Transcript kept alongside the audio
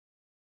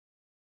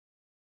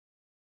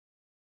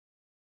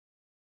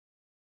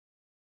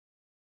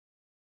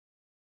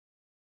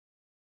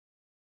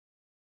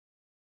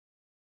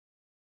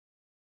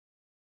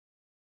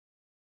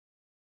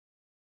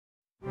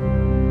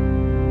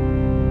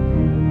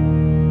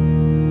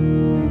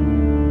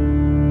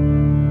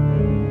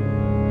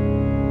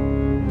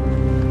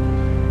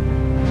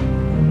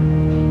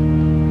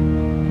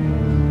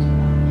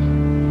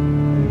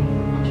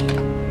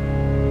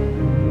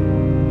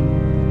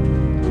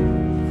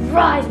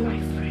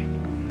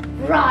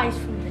rise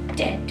from the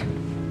dead.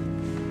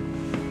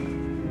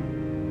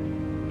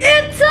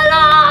 It's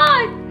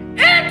alive!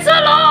 It's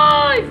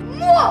alive!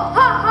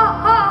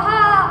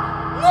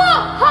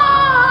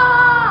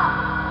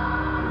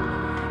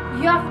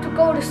 You have to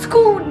go to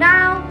school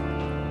now.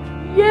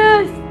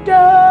 Yes,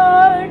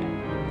 Dad.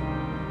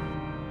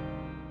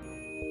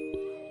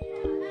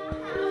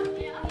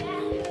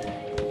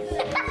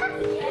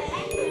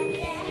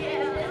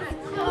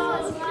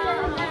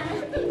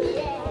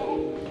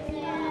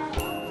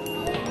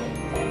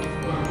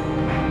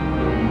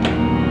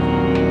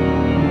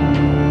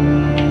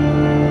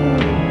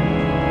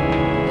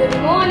 Good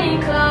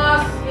morning,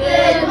 class.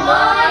 Good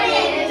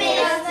morning,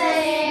 Mr.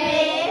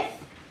 Smith.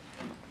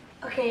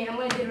 Okay, I'm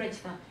going to do the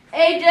register.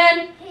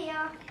 Aiden,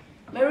 Here.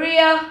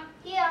 Maria,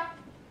 Here.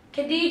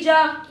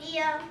 Khadija,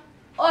 Here.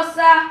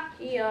 Osa,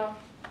 here.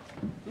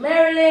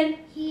 Marilyn,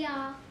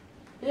 Here.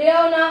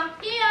 Leona,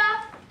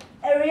 Here.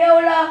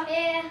 Ariola,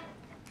 Here.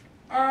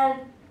 and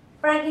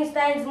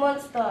Frankenstein's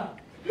monster.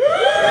 You're a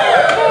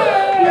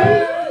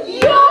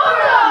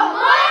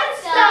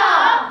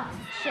monster!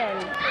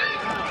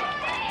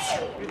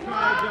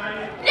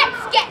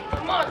 Let's get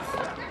the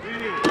monster.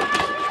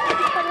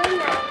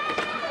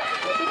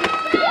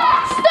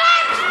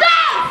 Stop!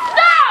 Stop!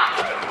 Stop!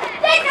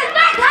 This is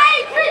not how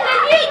you treat a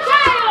new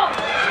child!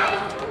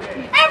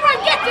 Everyone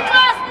get to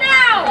class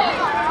now!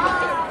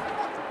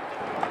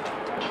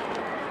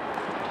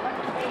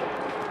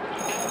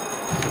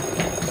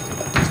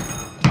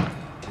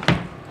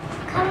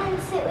 Come and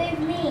sit with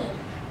me.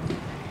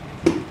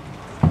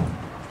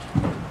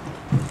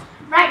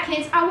 Right,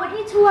 kids, I want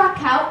you to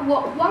work out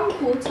what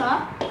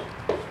 1/4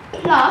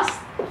 plus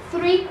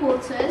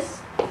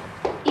 3/4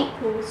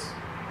 equals.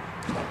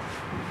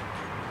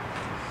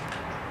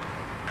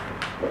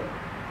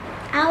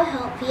 I'll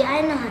help you.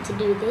 I know how to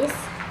do this.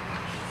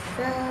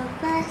 So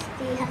first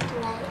you have to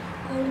write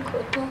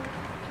 1/4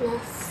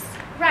 plus.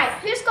 Right,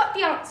 who's got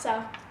the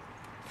answer?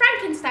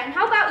 Frankenstein,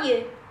 how about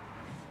you?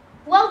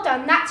 Well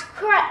done, that's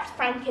correct,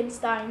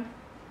 Frankenstein.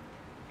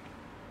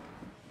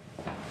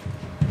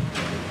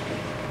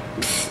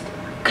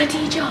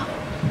 Khadija,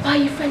 why are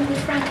you friends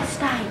with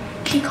Frankenstein?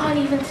 She can't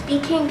even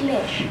speak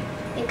English.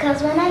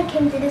 Because when I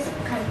came to this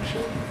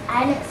country,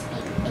 I didn't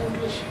speak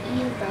English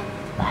either,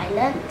 but I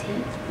learned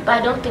to.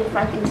 But I don't think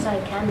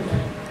Frankenstein can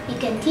learn. You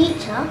can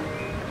teach her.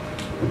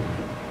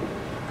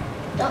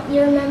 Don't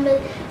you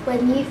remember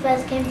when you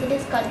first came to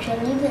this country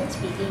and you didn't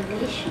speak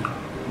English?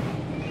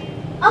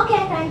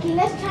 Okay, Frankie,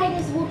 let's try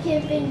this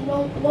walking thing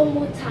one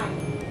more time.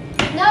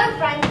 No,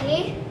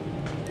 Frankie.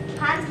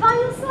 Hands by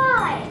your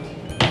side.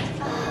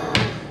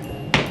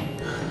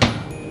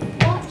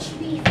 Watch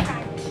me, Frankie.